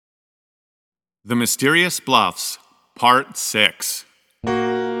The Mysterious Bluffs, Part 6.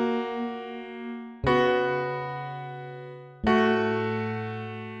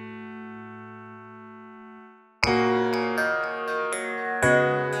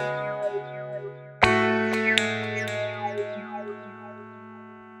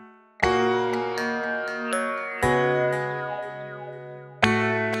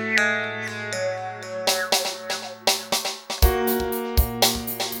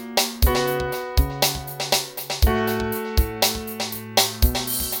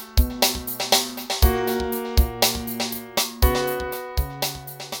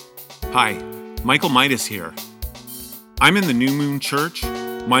 Hi, Michael Midas here. I'm in the New Moon Church,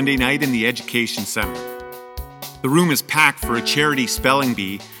 Monday night in the Education Center. The room is packed for a charity spelling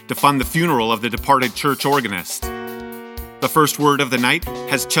bee to fund the funeral of the departed church organist. The first word of the night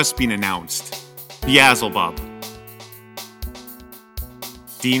has just been announced, Beelzebub.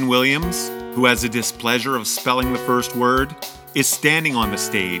 Dean Williams, who has the displeasure of spelling the first word, is standing on the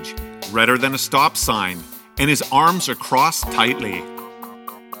stage, redder than a stop sign, and his arms are crossed tightly.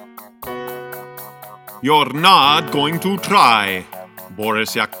 "You're not going to try,"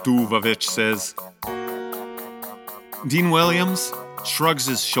 Boris Yactuvavitch says. Dean Williams shrugs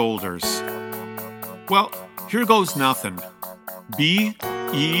his shoulders. "Well, here goes nothing.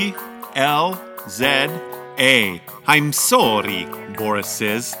 B-E-L-Z-A. I'm sorry," Boris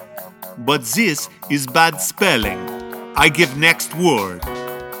says. "But this is bad spelling. I give next word."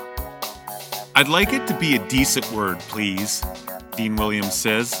 "I'd like it to be a decent word, please," Dean Williams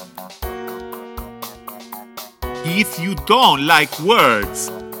says. "If you don't like words,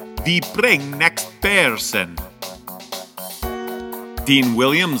 we bring next person." Dean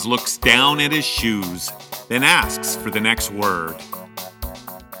Williams looks down at his shoes, then asks for the next word.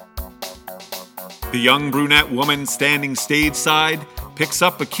 The young brunette woman standing stage side picks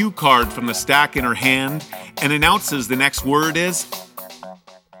up a cue card from the stack in her hand and announces the next word is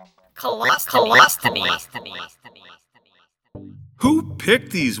Colostomy. "Who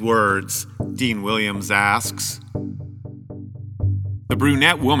picked these words?" Dean Williams asks. The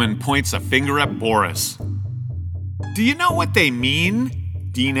brunette woman points a finger at Boris. "Do you know what they mean?"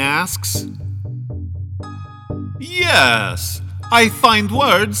 Dean asks. "Yes, I find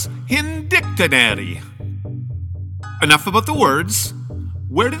words in dictionary." "Enough about the words.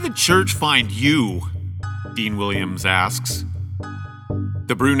 Where did the church find you?" Dean Williams asks.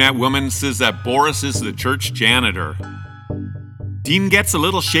 The brunette woman says that Boris is the church janitor. Dean gets a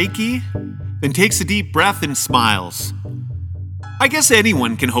little shaky, then takes a deep breath and smiles. "I guess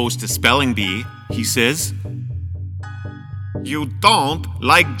anyone can host a spelling bee," he says. "You don't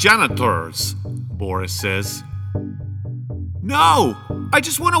like janitors," Boris says. "No, I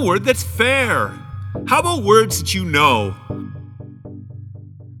just want a word that's fair. How about words that you know?"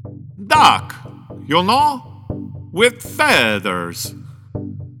 "Duck, you know, with feathers."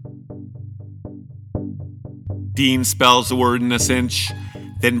 Dean spells the word in a cinch,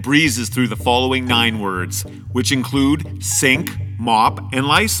 then breezes through the following 9 words, which include sink, mop, and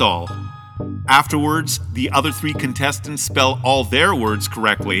Lysol. Afterwards, the other 3 contestants spell all their words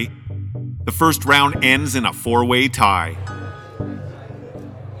correctly. The first round ends in a 4-way tie.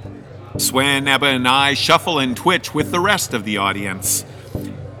 Swen, Ebba, and I shuffle and twitch with the rest of the audience.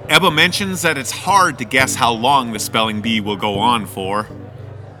 Ebba mentions that it's hard to guess how long the spelling bee will go on for.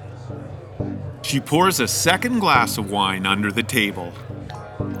 She pours a second glass of wine under the table.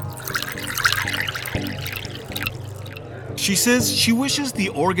 She says she wishes the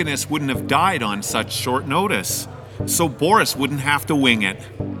organist wouldn't have died on such short notice, so Boris wouldn't have to wing it.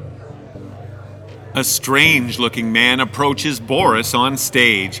 A strange-looking man approaches Boris on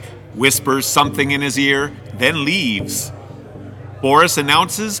stage, whispers something in his ear, then leaves. Boris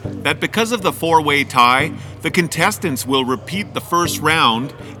announces that because of the 4-way tie, the contestants will repeat the first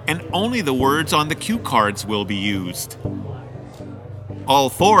round and only the words on the cue cards will be used. All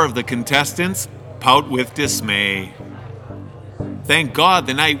 4 of the contestants pout with dismay. "Thank God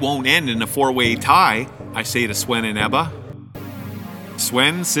the night won't end in a 4-way tie," I say to Swen and Ebba.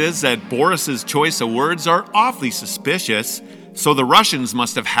 Swen says that Boris's choice of words are awfully suspicious, so the Russians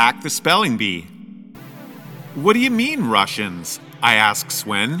must have hacked the spelling bee. "What do you mean, Russians?" I ask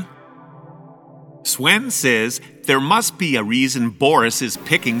Swen. Swen says there must be a reason Boris is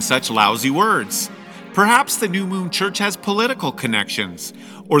picking such lousy words. Perhaps the New Moon Church has political connections,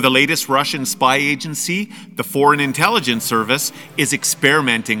 or the latest Russian spy agency, the Foreign Intelligence Service, is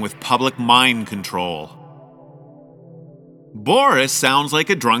experimenting with public mind control. "Boris sounds like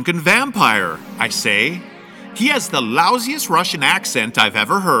a drunken vampire," I say. "He has the lousiest Russian accent I've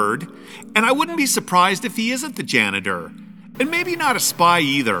ever heard, and I wouldn't be surprised if he isn't the janitor, and maybe not a spy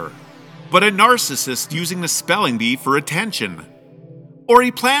either. but a narcissist using the spelling bee for attention. Or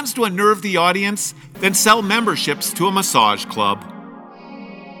he plans to unnerve the audience, then sell memberships to a massage club.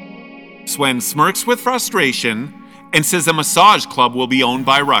 Swen smirks with frustration and says a massage club will be owned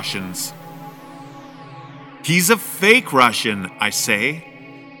by Russians. He's a fake Russian, I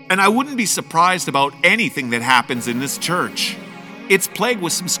say, and I wouldn't be surprised about anything that happens in this church. It's plagued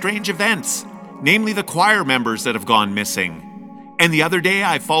with some strange events, namely the choir members that have gone missing. And the other day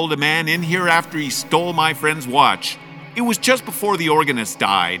I followed a man in here after he stole my friend's watch. It was just before the organist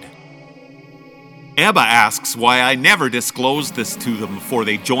died. Ebba asks why I never disclosed this to them before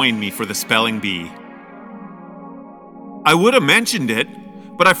they joined me for the spelling bee. I would have mentioned it,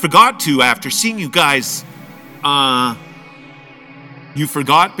 but I forgot to after seeing you guys. You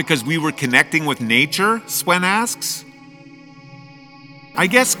forgot because we were connecting with nature? Swen asks. I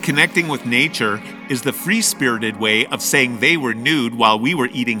guess connecting with nature is the free-spirited way of saying they were nude while we were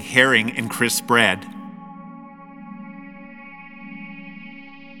eating herring and crisp bread.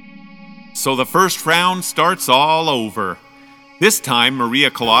 So the first round starts all over. This time,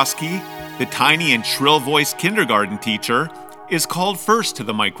 Maria Koloski, the tiny and shrill-voiced kindergarten teacher, is called first to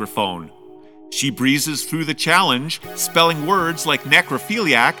the microphone. She breezes through the challenge, spelling words like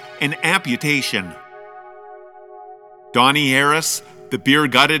necrophiliac and amputation. Donnie Harris, the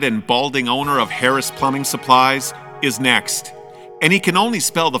beer-gutted and balding owner of Harris Plumbing Supplies, is next, and he can only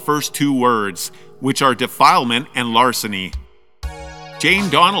spell the first two words, which are defilement and larceny. Jane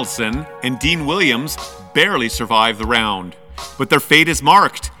Donaldson and Dean Williams barely survive the round, but their fate is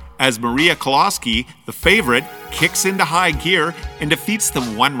marked as Maria Koloski, the favorite, kicks into high gear and defeats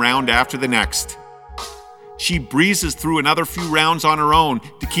them one round after the next. She breezes through another few rounds on her own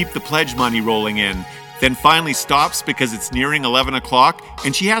to keep the pledge money rolling in, then finally stops because it's nearing 11 o'clock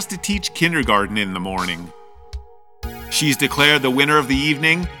and she has to teach kindergarten in the morning. She's declared the winner of the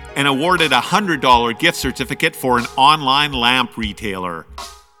evening and awarded a $100 gift certificate for an online lamp retailer.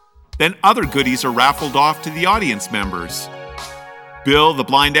 Then other goodies are raffled off to the audience members. Bill, the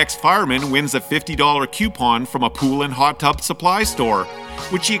blind ex-fireman, wins a $50 coupon from a pool and hot tub supply store,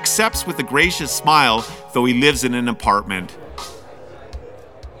 which he accepts with a gracious smile, though he lives in an apartment.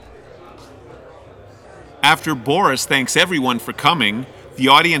 After Boris thanks everyone for coming, the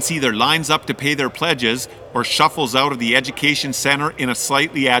audience either lines up to pay their pledges or shuffles out of the education center in a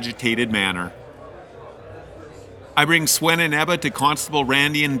slightly agitated manner. I bring Swen and Ebba to Constable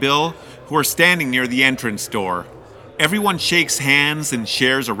Randy and Bill, who are standing near the entrance door. Everyone shakes hands and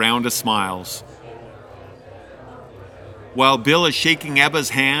shares a round of smiles. While Bill is shaking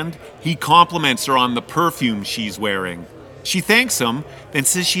Ebba's hand, he compliments her on the perfume she's wearing. She thanks him, then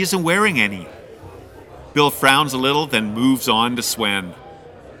says she isn't wearing any. Bill frowns a little, then moves on to Swen.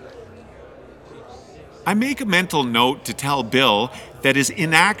 I make a mental note to tell Bill that his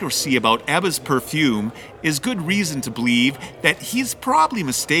inaccuracy about Ebba's perfume is good reason to believe that he's probably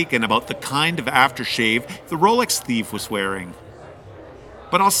mistaken about the kind of aftershave the Rolex thief was wearing.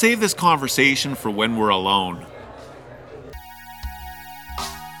 But I'll save this conversation for when we're alone.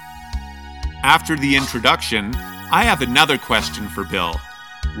 After the introduction, I have another question for Bill.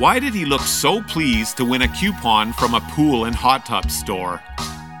 Why did he look so pleased to win a coupon from a pool and hot tub store?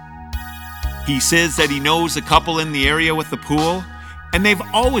 He says that he knows a couple in the area with the pool, and they've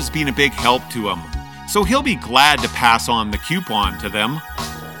always been a big help to him, so he'll be glad to pass on the coupon to them.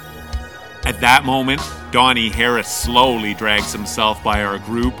 At that moment, Donnie Harris slowly drags himself by our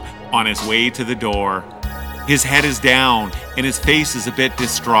group on his way to the door. His head is down, and his face is a bit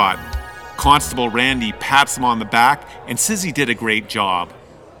distraught. Constable Randy pats him on the back and says he did a great job.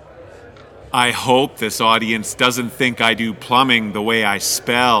 I hope this audience doesn't think I do plumbing the way I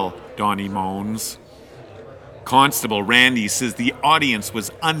spell, Donnie moans. Constable Randy says the audience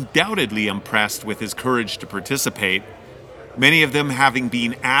was undoubtedly impressed with his courage to participate, many of them having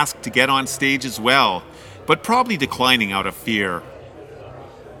been asked to get on stage as well, but probably declining out of fear.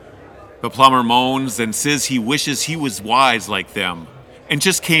 The plumber moans and says he wishes he was wise like them, and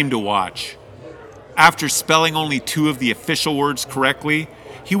just came to watch. After spelling only 2 of the official words correctly,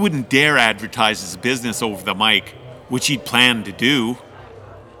 he wouldn't dare advertise his business over the mic, which he'd planned to do.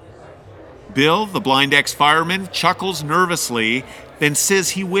 Bill, the blind ex-fireman, chuckles nervously, then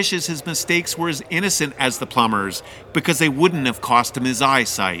says he wishes his mistakes were as innocent as the plumber's because they wouldn't have cost him his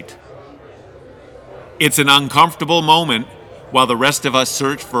eyesight. It's an uncomfortable moment while the rest of us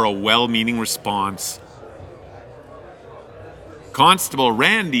search for a well-meaning response. Constable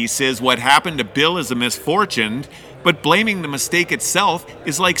Randy says what happened to Bill is a misfortune, but blaming the mistake itself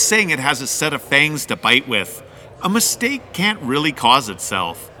is like saying it has a set of fangs to bite with. A mistake can't really cause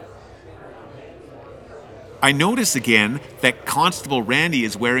itself. I notice again that Constable Randy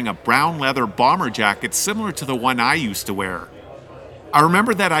is wearing a brown leather bomber jacket similar to the one I used to wear. I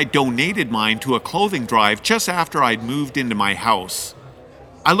remember that I donated mine to a clothing drive just after I'd moved into my house.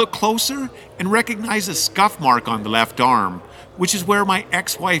 I look closer and recognize a scuff mark on the left arm, which is where my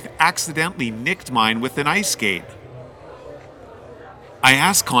ex-wife accidentally nicked mine with an ice skate. I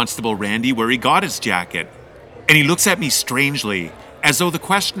ask Constable Randy where he got his jacket, and he looks at me strangely, as though the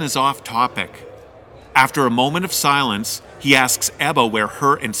question is off topic. After a moment of silence, he asks Ebba where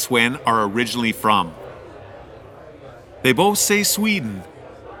her and Sven are originally from. They both say Sweden.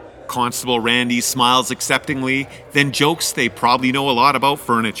 Constable Randy smiles acceptingly, then jokes they probably know a lot about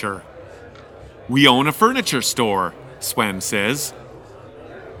furniture. We own a furniture store, Sven says.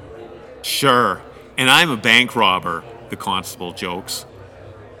 Sure, and I'm a bank robber, the constable jokes.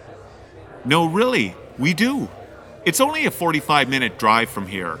 No, really, we do. It's only a 45-minute drive from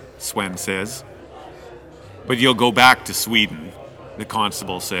here, Sven says. But you'll go back to Sweden, the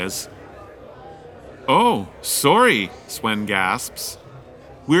constable says. Oh, sorry, Sven gasps.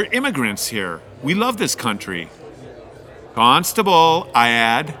 We're immigrants here. We love this country. Constable, I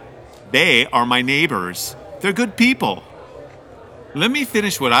add. They are my neighbors. They're good people. Let me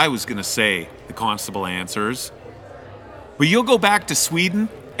finish what I was going to say, the constable answers. But you'll go back to Sweden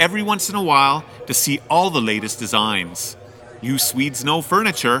every once in a while to see all the latest designs. You Swedes know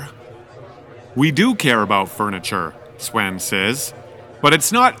furniture. We do care about furniture, Sven says. But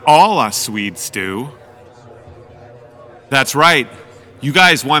it's not all us Swedes do. That's right. You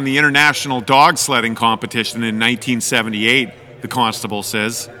guys won the international dog sledding competition in 1978, the constable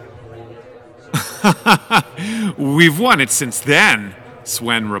says. We've won it since then,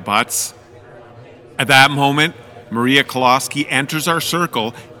 Sven rebuts. At that moment, Maria Koloski enters our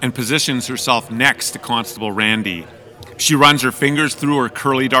circle and positions herself next to Constable Randy. She runs her fingers through her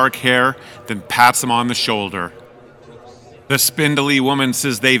curly dark hair, then pats him on the shoulder. The spindly woman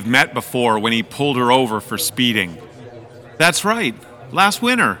says they've met before when he pulled her over for speeding. That's right, last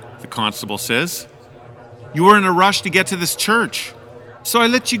winter, the constable says. You were in a rush to get to this church, so I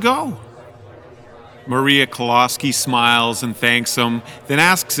let you go. Maria Koloski smiles and thanks him, then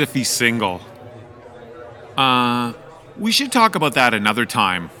asks if he's single. We should talk about that another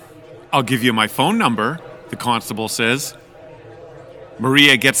time. I'll give you my phone number, the constable says.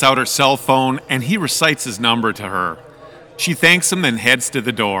 Maria gets out her cell phone and he recites his number to her. She thanks him and heads to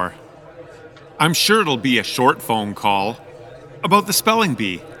the door. I'm sure it'll be a short phone call. About the spelling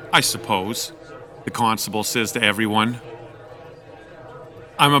bee, I suppose, the constable says to everyone.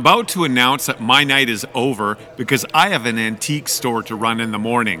 I'm about to announce that my night is over because I have an antique store to run in the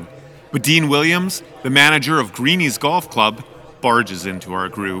morning. But Dean Williams, the manager of Greenie's Golf Club, barges into our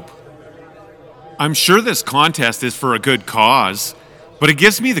group. I'm sure this contest is for a good cause, but it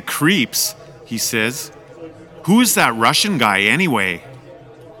gives me the creeps, he says. Who is that Russian guy anyway?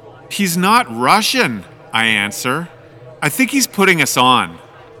 He's not Russian, I answer. I think he's putting us on.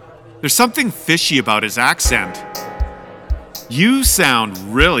 There's something fishy about his accent. You sound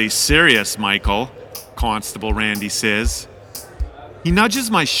really serious, Michael, Constable Randy says. He nudges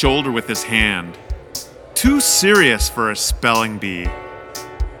my shoulder with his hand. Too serious for a spelling bee.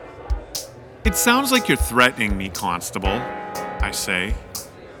 It sounds like you're threatening me, Constable, I say.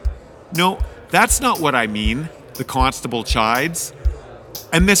 No, that's not what I mean, the constable chides.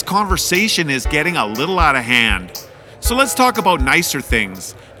 And this conversation is getting a little out of hand. So let's talk about nicer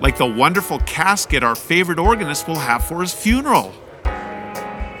things, like the wonderful casket our favorite organist will have for his funeral.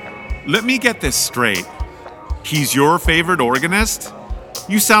 Let me get this straight. He's your favorite organist?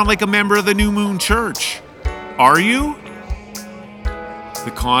 You sound like a member of the New Moon Church. Are you?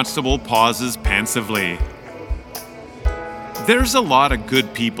 The constable pauses pensively. There's a lot of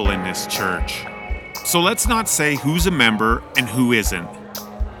good people in this church, so let's not say who's a member and who isn't.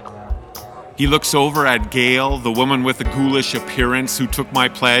 He looks over at Gail, the woman with the ghoulish appearance who took my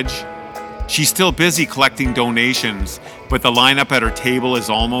pledge. She's still busy collecting donations, but the lineup at her table is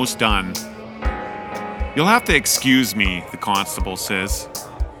almost done. You'll have to excuse me, the constable says.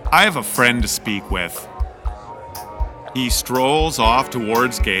 I have a friend to speak with. He strolls off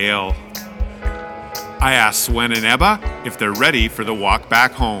towards Gail. I ask Sven and Ebba if they're ready for the walk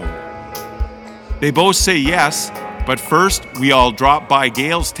back home. They both say yes, but first we all drop by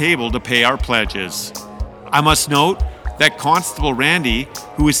Gail's table to pay our pledges. I must note that Constable Randy,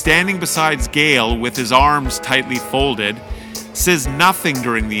 who is standing beside Gail with his arms tightly folded, says nothing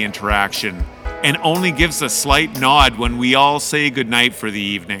during the interaction and only gives a slight nod when we all say goodnight for the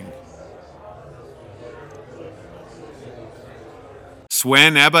evening.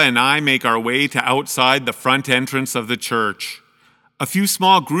 Sven, Ebba, and I make our way to outside the front entrance of the church. A few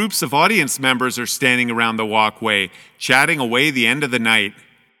small groups of audience members are standing around the walkway, chatting away the end of the night.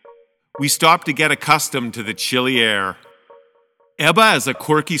 We stop to get accustomed to the chilly air. Ebba has a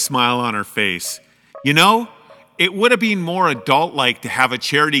quirky smile on her face. You know, it would have been more adult-like to have a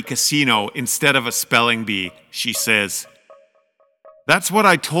charity casino instead of a spelling bee, she says. That's what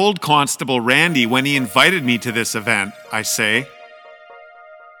I told Constable Randy when he invited me to this event, I say.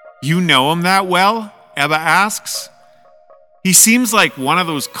 You know him that well? Ebba asks. He seems like one of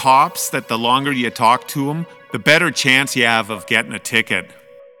those cops that the longer you talk to him, the better chance you have of getting a ticket.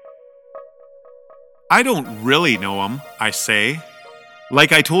 I don't really know him, I say.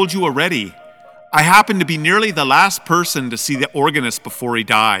 Like I told you already, I happened to be nearly the last person to see the organist before he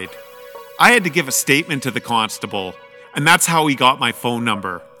died. I had to give a statement to the constable, and that's how he got my phone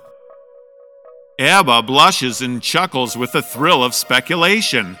number. Ebba blushes and chuckles with a thrill of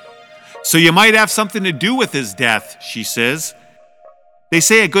speculation. So you might have something to do with his death, she says. They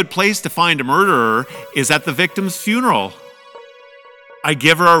say a good place to find a murderer is at the victim's funeral. I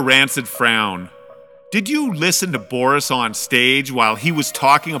give her a rancid frown. Did you listen to Boris on stage while he was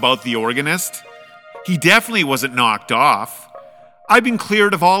talking about the organist? He definitely wasn't knocked off. I've been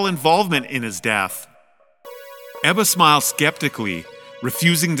cleared of all involvement in his death. Ebba smiles skeptically,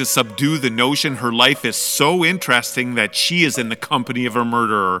 refusing to subdue the notion her life is so interesting that she is in the company of a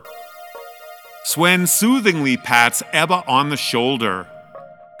murderer. Sven soothingly pats Ebba on the shoulder.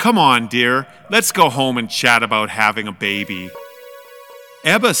 Come on, dear, let's go home and chat about having a baby.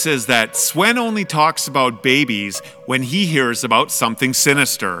 Ebba says that Sven only talks about babies when he hears about something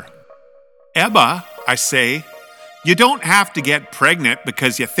sinister. Ebba, I say, you don't have to get pregnant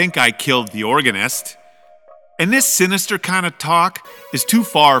because you think I killed the organist. And this sinister kind of talk is too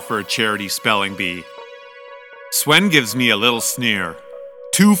far for a charity spelling bee. Sven gives me a little sneer.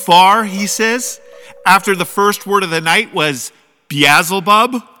 Too far, he says, after the first word of the night was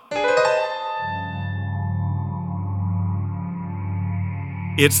Beelzebub?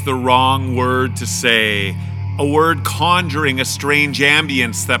 It's the wrong word to say, a word conjuring a strange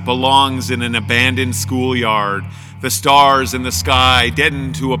ambience that belongs in an abandoned schoolyard. The stars in the sky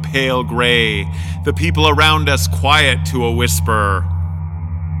deadened to a pale gray, the people around us quiet to a whisper.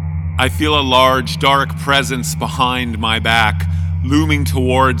 I feel a large, dark presence behind my back, looming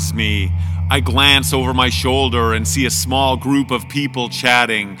towards me. I glance over my shoulder and see a small group of people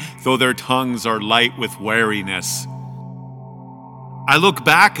chatting, though their tongues are light with wariness. I look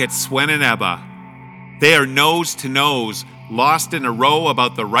back at Sven and Ebba. They are nose to nose, lost in a row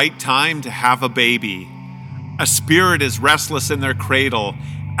about the right time to have a baby. A spirit is restless in their cradle,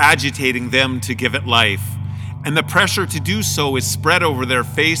 agitating them to give it life, and the pressure to do so is spread over their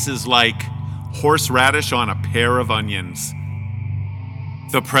faces like horseradish on a pair of onions.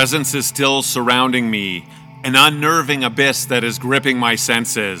 The presence is still surrounding me, an unnerving abyss that is gripping my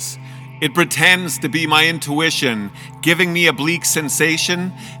senses. It pretends to be my intuition, giving me a bleak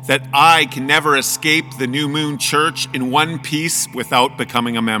sensation that I can never escape the New Moon Church in one piece without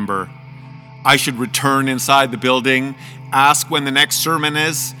becoming a member. I should return inside the building, ask when the next sermon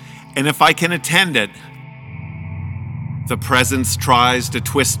is, and if I can attend it. The presence tries to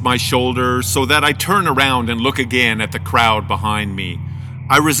twist my shoulder so that I turn around and look again at the crowd behind me.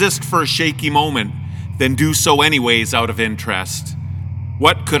 I resist for a shaky moment, then do so anyways out of interest.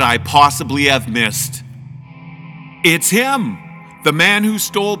 What could I possibly have missed? It's him! The man who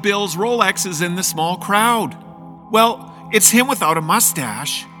stole Bill's Rolexes in the small crowd. Well, it's him without a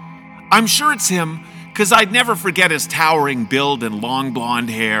mustache. I'm sure it's him, because I'd never forget his towering build and long blonde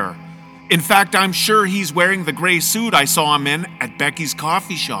hair. In fact, I'm sure he's wearing the gray suit I saw him in at Becky's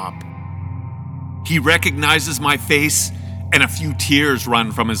coffee shop. He recognizes my face, and a few tears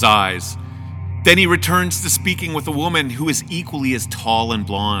run from his eyes. Then he returns to speaking with a woman who is equally as tall and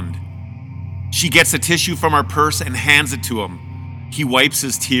blonde. She gets a tissue from her purse and hands it to him. He wipes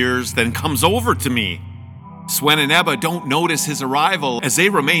his tears, then comes over to me. Sven and Ebba don't notice his arrival as they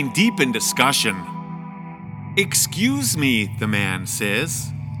remain deep in discussion. Excuse me, the man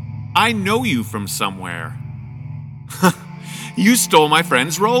says. I know you from somewhere. You stole my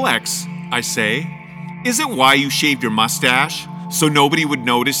friend's Rolex, I say. Is it why you shaved your mustache, so nobody would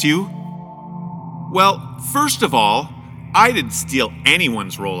notice you? Well, first of all, I didn't steal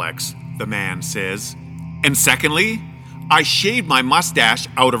anyone's Rolex, the man says. And secondly, I shaved my mustache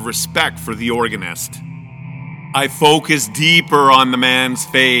out of respect for the organist. I focus deeper on the man's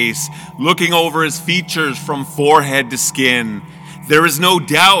face, looking over his features from forehead to skin. There is no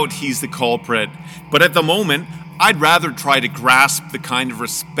doubt he's the culprit, but at the moment, I'd rather try to grasp the kind of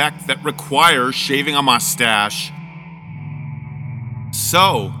respect that requires shaving a mustache.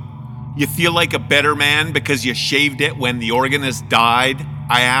 So, You feel like a better man because you shaved it when the organist died?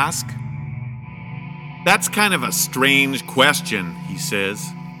 I ask. That's kind of a strange question, he says.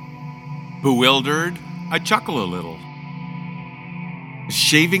 Bewildered, I chuckle a little.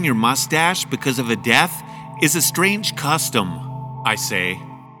 Shaving your mustache because of a death is a strange custom, I say.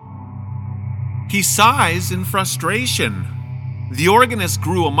 He sighs in frustration. The organist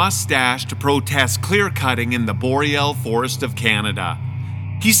grew a mustache to protest clear-cutting in the boreal forest of Canada.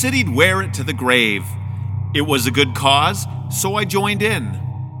 He said he'd wear it to the grave. It was a good cause, so I joined in.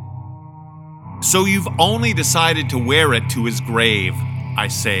 So you've only decided to wear it to his grave, I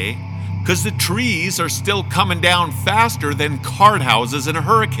say, because the trees are still coming down faster than card houses in a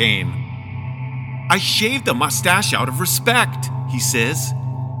hurricane. I shaved the mustache out of respect, he says.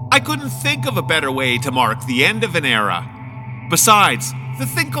 I couldn't think of a better way to mark the end of an era. Besides, the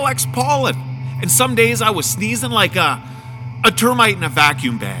thing collects pollen, and some days I was sneezing like a termite in a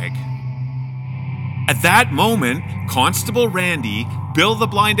vacuum bag. At that moment, Constable Randy, Bill the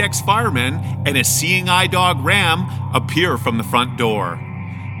blind ex-fireman, and a seeing eye dog Ram appear from the front door.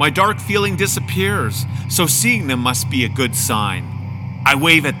 My dark feeling disappears, so seeing them must be a good sign. I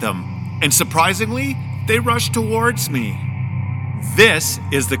wave at them, and surprisingly, they rush towards me. This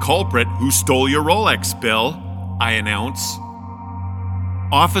is the culprit who stole your Rolex, Bill, I announce.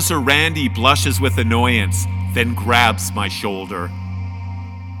 Officer Randy blushes with annoyance, then grabs my shoulder.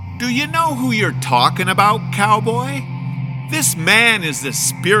 Do you know who you're talking about, cowboy? This man is the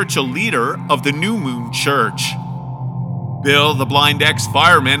spiritual leader of the New Moon Church. Bill, the blind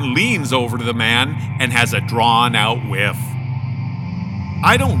ex-fireman, leans over to the man and has a drawn-out whiff.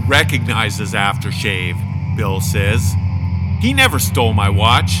 I don't recognize his aftershave, Bill says. He never stole my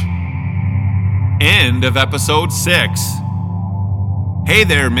watch. End of episode 6. Hey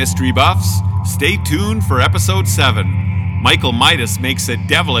there, mystery buffs. Stay tuned for episode 7. Michael Midas makes a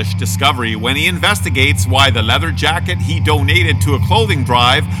devilish discovery when he investigates why the leather jacket he donated to a clothing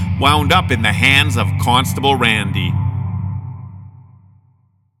drive wound up in the hands of Constable Randy.